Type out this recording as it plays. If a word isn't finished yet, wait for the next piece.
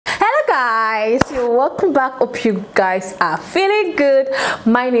Guys, welcome back. Hope you guys are feeling good.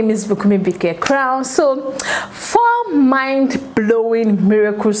 My name is Bukumi Bike Crown. So 4 mind-blowing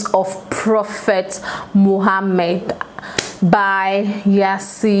miracles of Prophet Muhammad by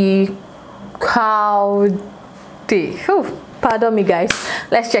Zakirnaik. Pardon me guys,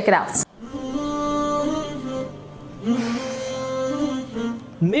 let's check it out.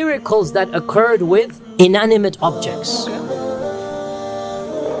 Miracles that occurred with inanimate objects.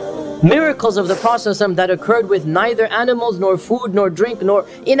 Miracles of the Prophet that occurred with neither animals, nor food, nor drink, nor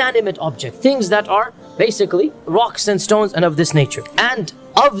inanimate objects. Things that are basically rocks and stones and of this nature. And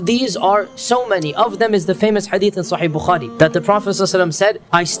of these are so many. Of them is the famous hadith in Sahih Bukhari that the Prophet said,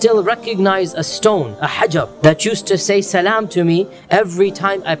 I still recognize a stone, a hajar, that used to say salam to me every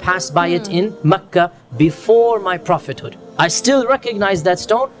time I passed by it in Mecca before my prophethood. I still recognize that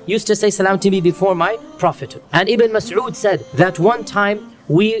stone, used to say salam to me before my prophethood. And Ibn Mas'ud said that one time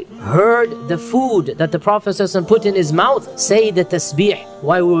we heard the food that the Prophet put in his mouth say the tasbih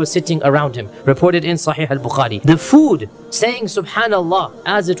while we were sitting around him. Reported in Sahih al-Bukhari. The food saying Subhanallah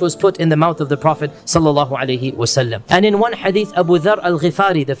as it was put in the mouth of the Prophet sallallahu alaihi wasallam. And in one hadith, Abu Dharr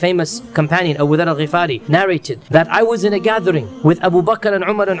al-Ghifari, the famous companion Abu Dharr al-Ghifari, narrated that I was in a gathering with Abu Bakr and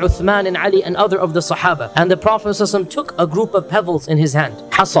Umar and Uthman and Ali and other of the Sahaba. And the Prophet took a group of pebbles in his hand.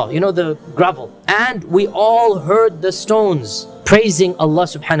 Hasa, you know, the gravel. And we all heard the stones praising Allah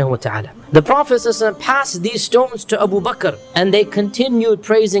subhanahu wa ta'ala. The Prophet passed these stones to Abu Bakr and they continued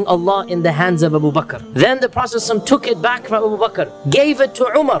praising Allah in the hands of Abu Bakr. Then the Prophet took it back from Abu Bakr, gave it to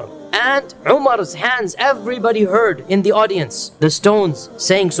Umar, and Umar's hands, everybody heard in the audience the stones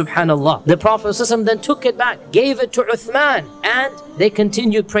saying Subhanallah. The Prophet then took it back, gave it to Uthman, and they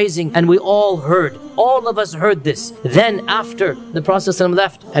continued praising, and we all heard. All of us heard this. Then after the Prophet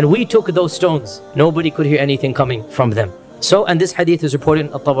left and we took those stones, nobody could hear anything coming from them. So, and this hadith is reported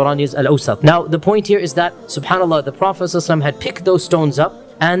in At-Tabarani's Al-Awsat. Now, the point here is that, subhanAllah, the Prophet had picked those stones up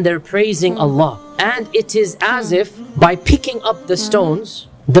and they're praising Allah. And it is as if by picking up the stones,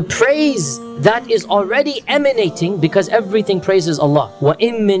 the praise that is already emanating, because everything praises Allah.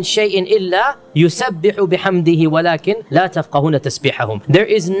 وَإِن مِّن شَيْءٍ إِلَّا يُسَبِّحُ بِحَمْدِهِ وَلَكِنْ لَا تَفْقَهُونَ تَسْبِحَهُم. There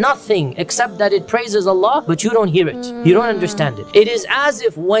is nothing except that it praises Allah, but you don't hear it. You don't understand it. It is as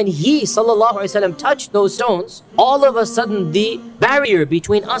if when He ﷺ touched those stones, all of a sudden the barrier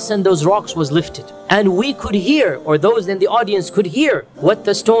between us and those rocks was lifted. And we could hear, or those in the audience could hear, what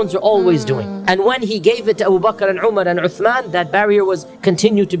the stones are always doing. And when He gave it to Abu Bakr and Umar and Uthman, that barrier was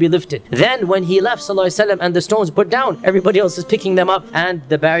continued to be lifted. Then when He left ﷺ and the stones put down, everybody else is picking them up and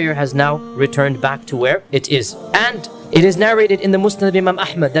the barrier has now returned back to where it is. And it is narrated in the Musnad of Imam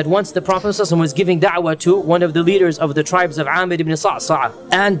Ahmad that once the Prophet was giving da'wah to one of the leaders of the tribes of Amir ibn Sa'sa'a,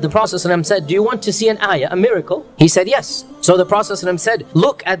 and the Prophet said, do you want to see an ayah, a miracle? He said yes. So the Prophet said,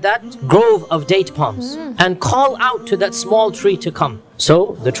 look at that grove of date palms and call out to that small tree to come.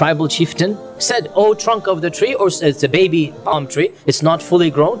 So the tribal chieftain said, oh trunk of the tree, or it's a baby palm tree, it's not fully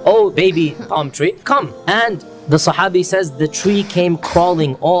grown, oh baby palm tree, come. And the Sahabi says the tree came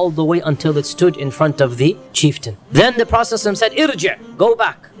crawling all the way until it stood in front of the chieftain. Then the Prophet said, irji', go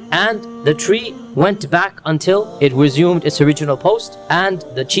back. And the tree went back until it resumed its original post, and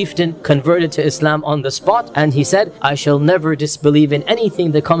the chieftain converted to Islam on the spot, and he said, I shall never disbelieve in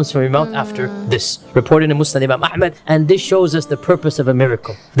anything that comes from your mouth after this. Reported in Musnad Imam Ahmad. And this shows us the purpose of a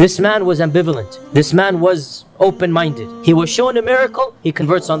miracle. This man was ambivalent. This man was open-minded. He was shown a miracle, he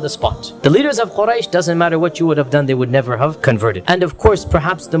converts on the spot. The leaders of Quraysh, doesn't matter what you would have done, they would never have converted. And of course,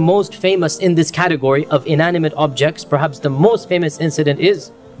 perhaps the most famous in this category of inanimate objects, perhaps the most famous incident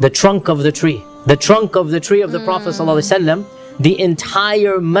is the trunk of the tree. The trunk of the tree of the Prophet ﷺ, the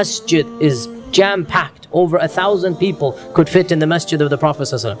entire masjid is jam-packed. Over 1,000 people could fit in the masjid of the Prophet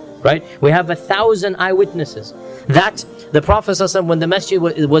ﷺ, right? We have 1,000 eyewitnesses that the Prophet ﷺ, when the masjid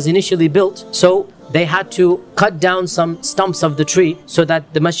was initially built, so they had to cut down some stumps of the tree so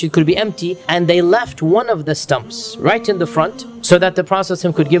that the masjid could be empty, and they left one of the stumps right in the front so that the Prophet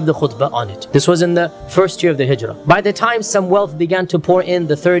ﷺ could give the khutbah on it. This was in the first year of the Hijrah. By the time some wealth began to pour in,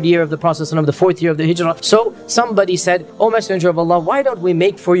 the 3rd year of the Prophet ﷺ, the 4th year of the Hijrah, so somebody said, "O Messenger of Allah, why don't we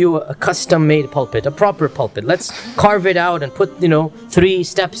make for you a custom-made pulpit, a proper pulpit? Let's carve it out and put, 3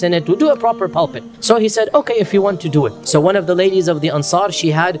 steps in it. We'll do a proper pulpit." So he said, "Okay, if you want to do it." So one of the ladies of the Ansar,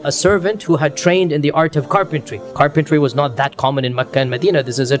 she had a servant who had trained in in the art of carpentry. Carpentry was not that common in Mecca and Medina.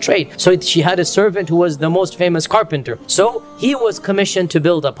 This is a trade. So she had a servant who was the most famous carpenter. So he was commissioned to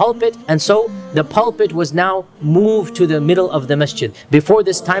build a pulpit, and so the pulpit was now moved to the middle of the masjid. Before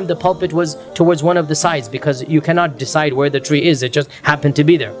this time, the pulpit was towards one of the sides, because you cannot decide where the tree is. It just happened to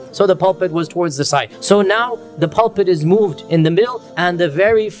be there. So the pulpit was towards the side. So now the pulpit is moved in the middle, and the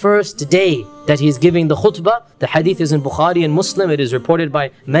very first day that he's giving the khutbah, the hadith is in Bukhari and Muslim, it is reported by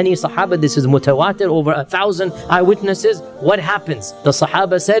many Sahaba, this is mutawatir, over 1,000 eyewitnesses. What happens? The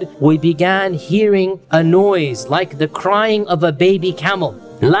Sahaba said, we began hearing a noise like the crying of a baby camel.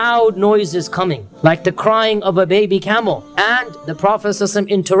 Loud noises coming, like the crying of a baby camel. And the Prophet ﷺ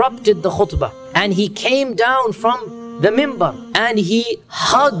interrupted the khutbah, and he came down from the mimbar, and he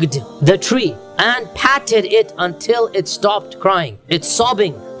hugged the tree and patted it until it stopped crying. It's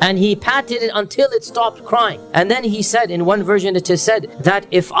sobbing. And he patted it until it stopped crying. And then he said, in one version it is said, that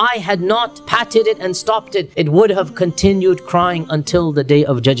if I had not patted it and stopped it, it would have continued crying until the day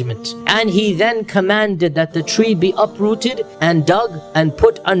of judgment. And he then commanded that the tree be uprooted and dug and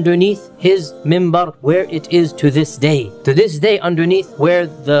put underneath his mimbar, where it is to this day. To this day, underneath where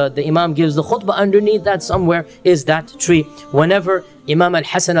the Imam gives the khutbah, underneath that somewhere is that tree. Whenever Imam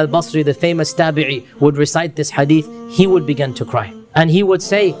al-Hasan al-Basri, the famous tabi'i, would recite this hadith, he would begin to cry. And he would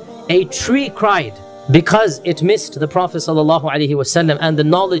say, a tree cried because it missed the Prophet ﷺ and the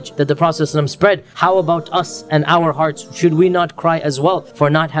knowledge that the Prophet ﷺ spread. How about us and our hearts? Should we not cry as well for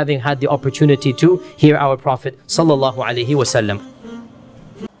not having had the opportunity to hear our Prophet ﷺ?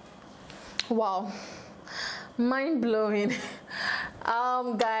 Wow, mind-blowing.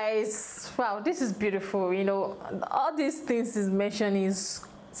 Guys, wow, this is beautiful. You know, all these things he's mentioning is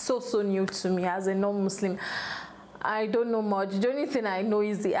so new to me as a non-Muslim. I don't know much. The only thing I know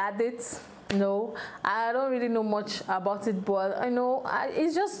is the hadith. No, I don't really know much about it, but I know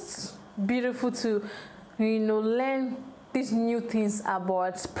it's just beautiful to, you know, learn these new things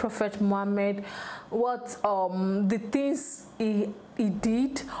about Prophet Muhammad, what the things he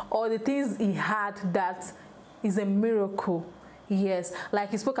did, or the things he had that is a miracle. Yes,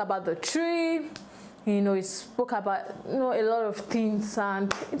 like he spoke about the tree, you know, he spoke about, you know, a lot of things,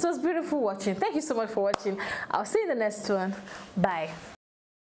 and it was beautiful watching. Thank you so much for watching. I'll see you in the next one. Bye.